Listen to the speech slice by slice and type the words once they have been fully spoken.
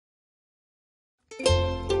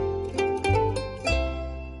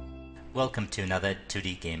Welcome to another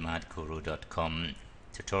 2D game at Guru.com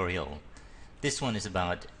tutorial. This one is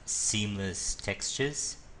about seamless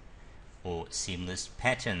textures or seamless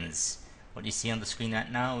patterns. What you see on the screen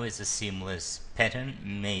right now is a seamless pattern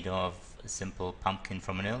made of a simple pumpkin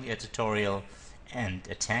from an earlier tutorial and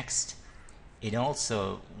a text. It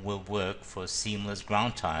also will work for seamless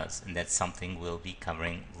ground tiles, and that's something we'll be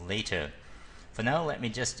covering later. For now, let me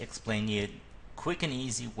just explain you a quick and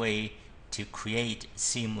easy way to create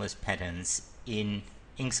seamless patterns in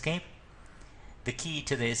Inkscape. The key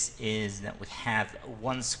to this is that we have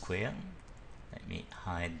one square. Let me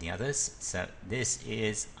hide the others. So this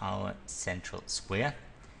is our central square,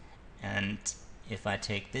 and if I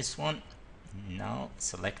take this one now,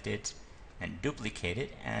 select it and duplicate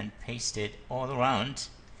it and paste it all around,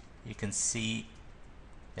 you can see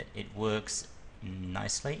that it works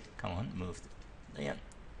nicely. Come on, move there,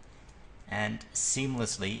 and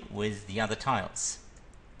seamlessly with the other tiles.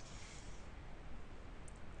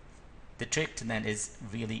 The trick to that is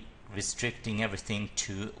really restricting everything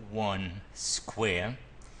to one square.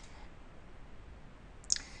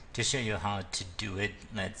 To show you how to do it,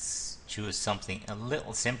 let's choose something a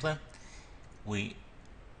little simpler. We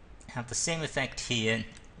have the same effect here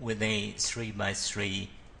with a 3x3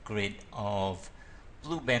 grid of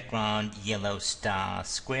blue background, yellow star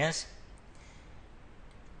squares.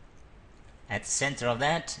 At the center of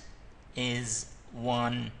that is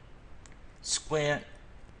one square.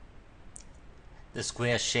 The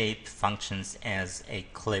square shape functions as a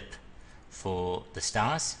clip for the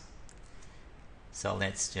stars. So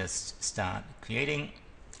let's just start creating.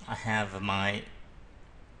 I have my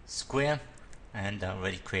square and I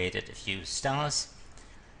already created a few stars.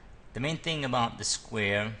 The main thing about the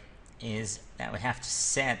square is that we have to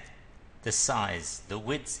set the size, the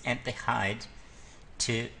width and the height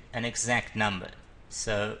to an exact number.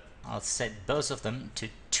 So I'll set both of them to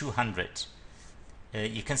 200.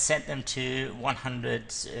 You can set them to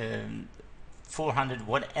 100, 400,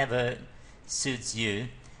 whatever suits you.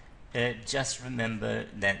 Just remember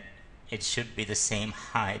that it should be the same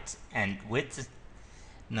height and width.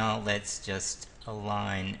 Now let's just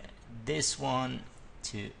align this one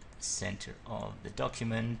to the center of the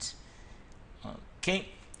document. Okay.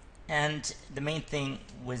 And the main thing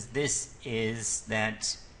with this is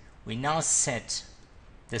that we now set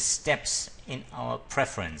the steps in our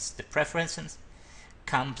preference. The preferences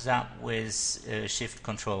comes up with Shift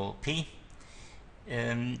Control P.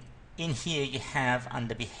 In here you have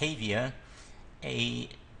under behavior a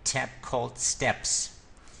tab called steps,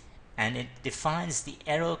 and it defines the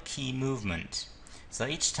arrow key movement. So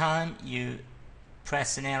each time you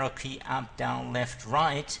press an arrow key up, down, left,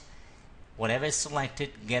 right, whatever is selected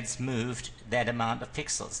gets moved that amount of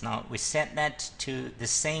pixels. Now we set that to the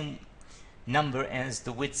same number as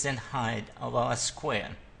the width and height of our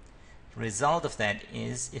square. The result of that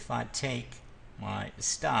is if I take my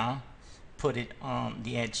star, put it on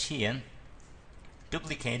the edge here,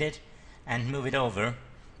 duplicate it and move it over,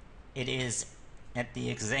 it is at the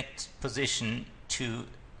exact position to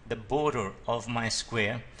the border of my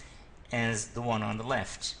square as the one on the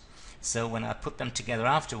left. So when I put them together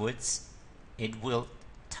afterwards, it will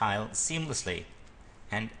tile seamlessly,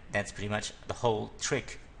 and that's pretty much the whole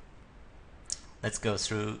trick. Let's go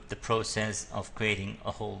through the process of creating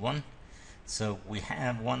a whole one. So we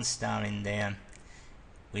have one star in there.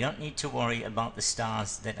 We don't need to worry about the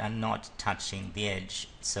stars that are not touching the edge.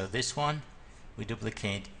 So this one we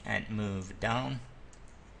duplicate and move down,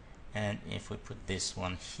 and if we put this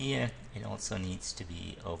one here, it also needs to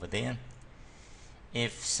be over there.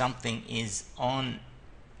 If something is on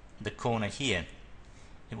the corner here,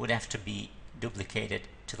 it would have to be duplicated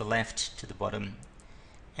to the left, to the bottom,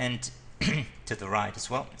 and to the right as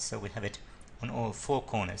well, so we have it on all four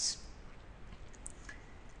corners.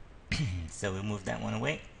 So we move that one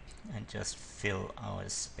away and just fill our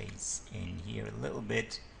space in here a little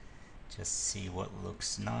bit, just see what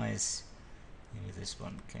looks nice. Maybe this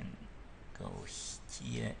one can go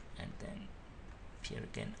here and then appear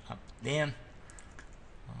again up there.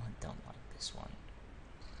 Oh, I don't like this one.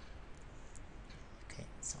 Okay,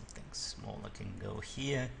 something smaller can go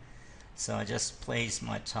here. So I just place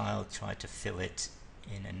my tile, try to fill it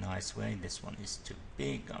in a nice way. This one is too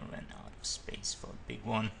big, I ran out of space for a big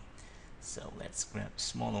one. So let's grab a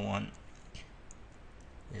smaller one,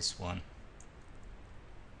 this one,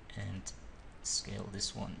 and scale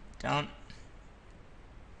this one down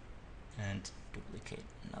and duplicate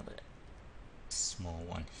another small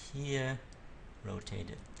one here,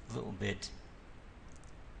 rotate it a little bit.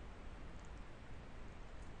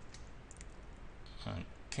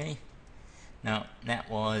 Okay, now that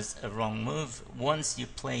was a wrong move. Once you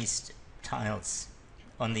placed tiles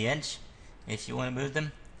on the edge. If you want to move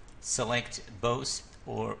them, select both,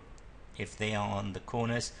 or if they are on the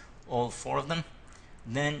corners, all 4 of them.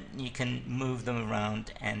 Then you can move them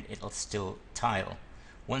around and it'll still tile.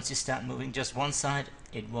 Once you start moving just one side,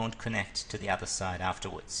 it won't connect to the other side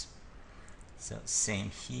afterwards. So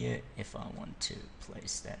same here. If I want to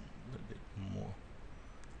place that a little bit more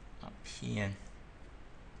up here,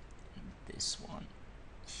 this one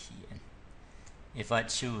here. If I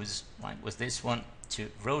choose, like with this one, to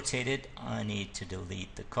rotate it, I need to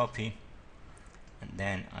delete the copy, and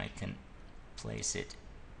then I can place it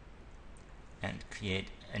and create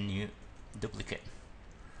a new duplicate.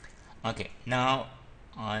 Okay, now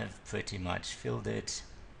I've pretty much filled it.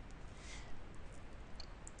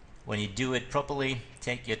 When you do it properly,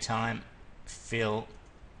 take your time, fill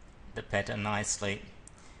the pattern nicely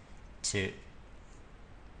to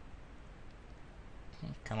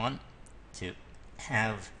to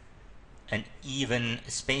have an even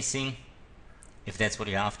spacing, if that's what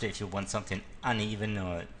you're after. If you want something uneven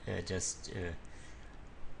or just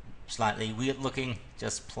slightly weird looking,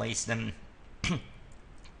 just place them.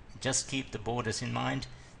 Just keep the borders in mind.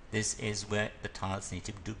 This is where the tiles need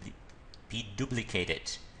to be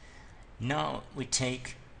duplicated. Now we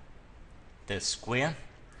take the square,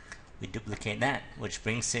 we duplicate that, which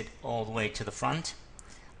brings it all the way to the front.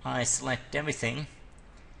 I select everything,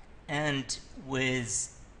 and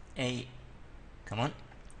with a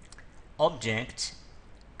object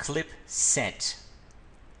clip set,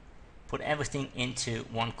 put everything into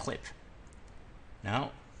one clip.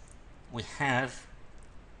 Now we have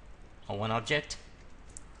our one object.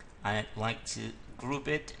 I like to group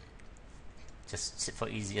it just for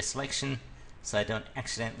easier selection, so I don't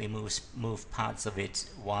accidentally move parts of it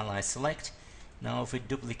while I select. Now if we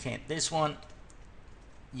duplicate this one,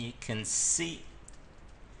 you can see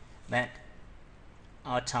that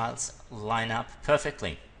our tiles line up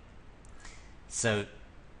perfectly. So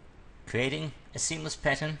creating a seamless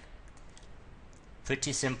pattern,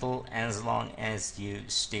 pretty simple as long as you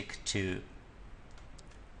stick to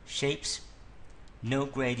shapes. No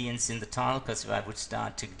gradients in the tile, because if I would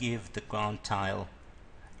start to give the ground tile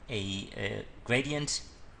a gradient,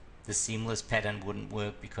 the seamless pattern wouldn't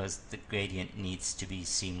work, because the gradient needs to be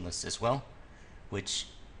seamless as well, which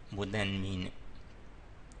would then mean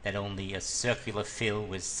that only a circular fill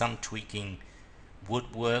with some tweaking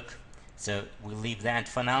would work. So we'll leave that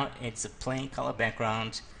for now. It's a plain color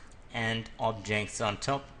background and objects on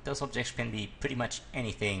top. Those objects can be pretty much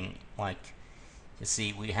anything. Like you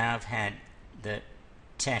see, we have had the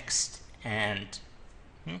text and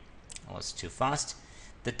I was too fast.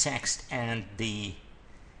 The text and the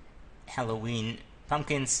Halloween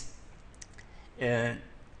pumpkins can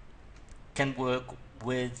work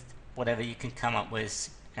with whatever you can come up with,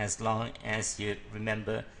 as long as you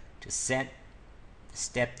remember to set the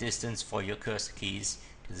step distance for your cursor keys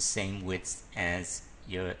to the same width as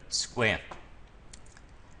your square.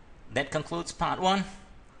 That concludes part 1.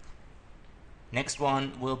 Next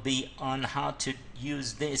one will be on how to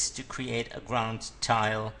use this to create a ground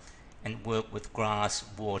tile and work with grass,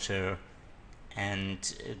 water,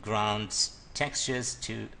 and ground textures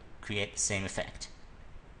to create the same effect.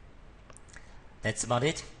 That's about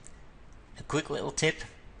it. A quick little tip,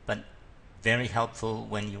 but very helpful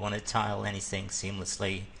when you want to tile anything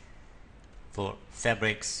seamlessly for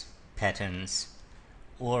fabrics, patterns,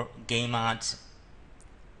 or game art.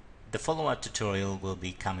 The follow-up tutorial will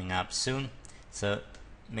be coming up soon, so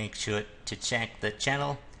make sure to check the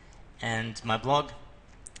channel and my blog.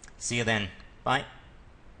 See you then. Bye.